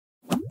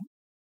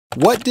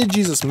What did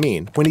Jesus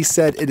mean when he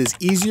said it is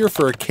easier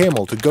for a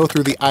camel to go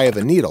through the eye of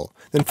a needle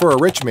than for a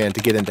rich man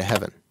to get into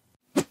heaven?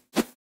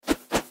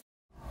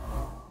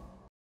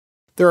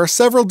 There are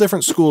several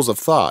different schools of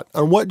thought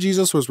on what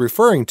Jesus was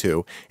referring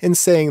to in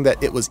saying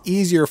that it was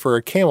easier for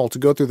a camel to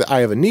go through the eye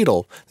of a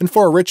needle than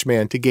for a rich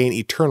man to gain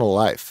eternal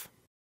life.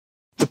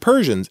 The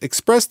Persians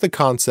expressed the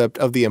concept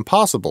of the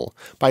impossible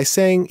by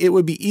saying it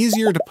would be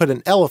easier to put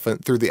an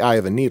elephant through the eye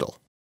of a needle.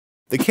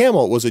 The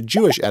camel was a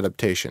Jewish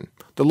adaptation.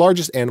 The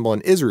largest animal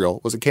in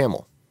Israel was a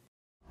camel.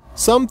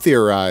 Some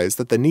theorize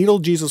that the needle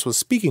Jesus was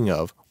speaking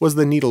of was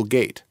the Needle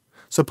Gate,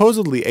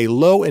 supposedly a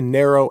low and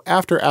narrow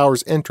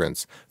after-hours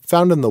entrance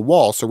found in the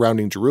wall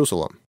surrounding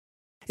Jerusalem.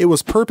 It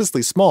was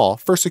purposely small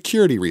for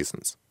security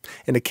reasons,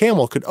 and a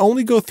camel could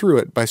only go through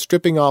it by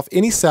stripping off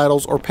any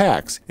saddles or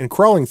packs and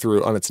crawling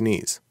through on its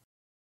knees.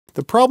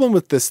 The problem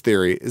with this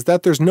theory is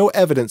that there's no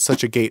evidence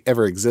such a gate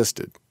ever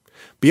existed.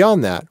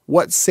 Beyond that,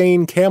 what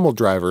sane camel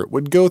driver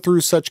would go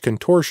through such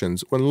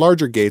contortions when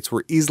larger gates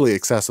were easily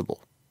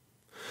accessible?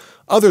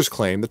 Others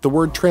claim that the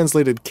word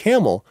translated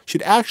camel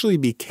should actually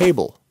be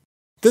cable.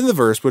 Then the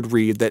verse would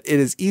read that it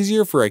is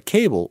easier for a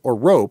cable or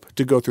rope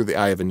to go through the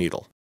eye of a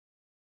needle.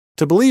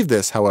 To believe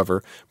this,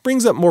 however,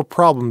 brings up more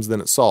problems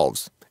than it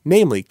solves,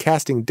 namely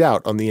casting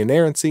doubt on the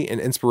inerrancy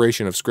and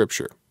inspiration of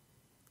Scripture.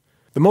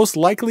 The most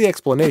likely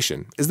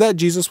explanation is that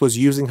Jesus was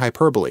using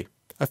hyperbole,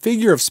 a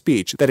figure of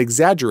speech that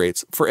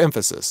exaggerates for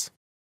emphasis.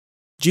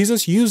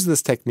 Jesus used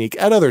this technique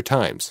at other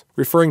times,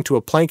 referring to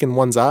a plank in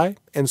one's eye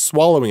and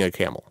swallowing a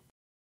camel.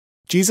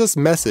 Jesus'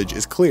 message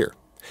is clear.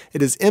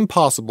 It is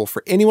impossible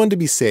for anyone to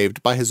be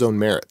saved by his own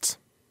merits.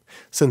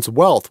 Since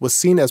wealth was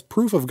seen as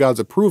proof of God's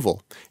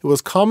approval, it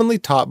was commonly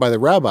taught by the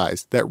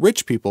rabbis that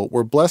rich people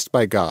were blessed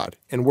by God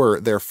and were,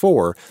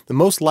 therefore, the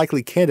most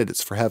likely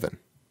candidates for heaven.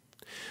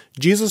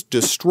 Jesus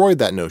destroyed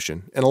that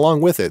notion, and along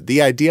with it,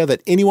 the idea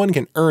that anyone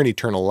can earn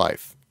eternal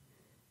life.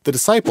 The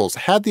disciples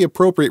had the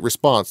appropriate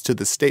response to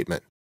this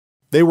statement.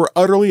 They were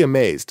utterly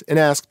amazed and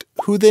asked,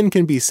 "Who then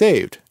can be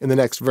saved?" in the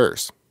next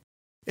verse.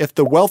 If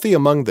the wealthy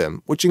among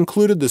them, which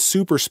included the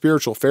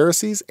super-spiritual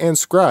Pharisees and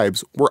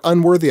scribes, were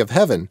unworthy of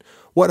heaven,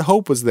 what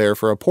hope was there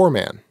for a poor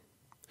man?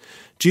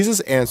 Jesus'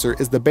 answer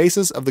is the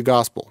basis of the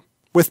gospel.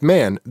 With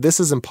man,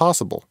 this is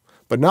impossible,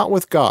 but not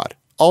with God.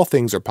 All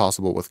things are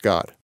possible with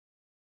God.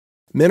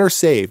 Men are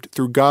saved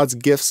through God's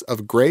gifts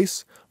of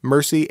grace,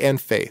 mercy, and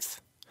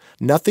faith.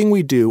 Nothing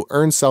we do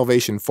earns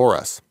salvation for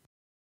us.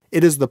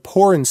 It is the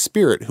poor in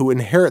spirit who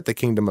inherit the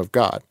kingdom of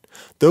God,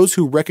 those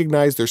who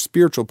recognize their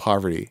spiritual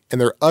poverty and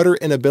their utter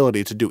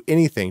inability to do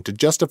anything to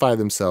justify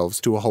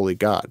themselves to a holy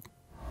God.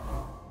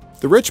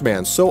 The rich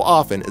man so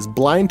often is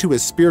blind to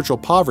his spiritual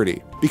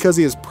poverty because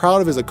he is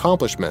proud of his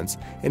accomplishments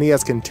and he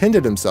has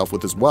contented himself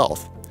with his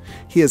wealth.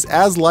 He is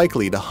as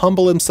likely to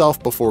humble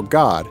himself before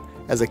God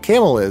as a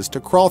camel is to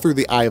crawl through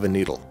the eye of a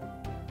needle.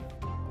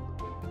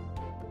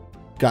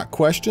 Got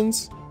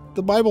questions?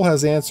 The Bible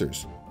has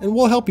answers, and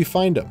we'll help you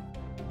find them.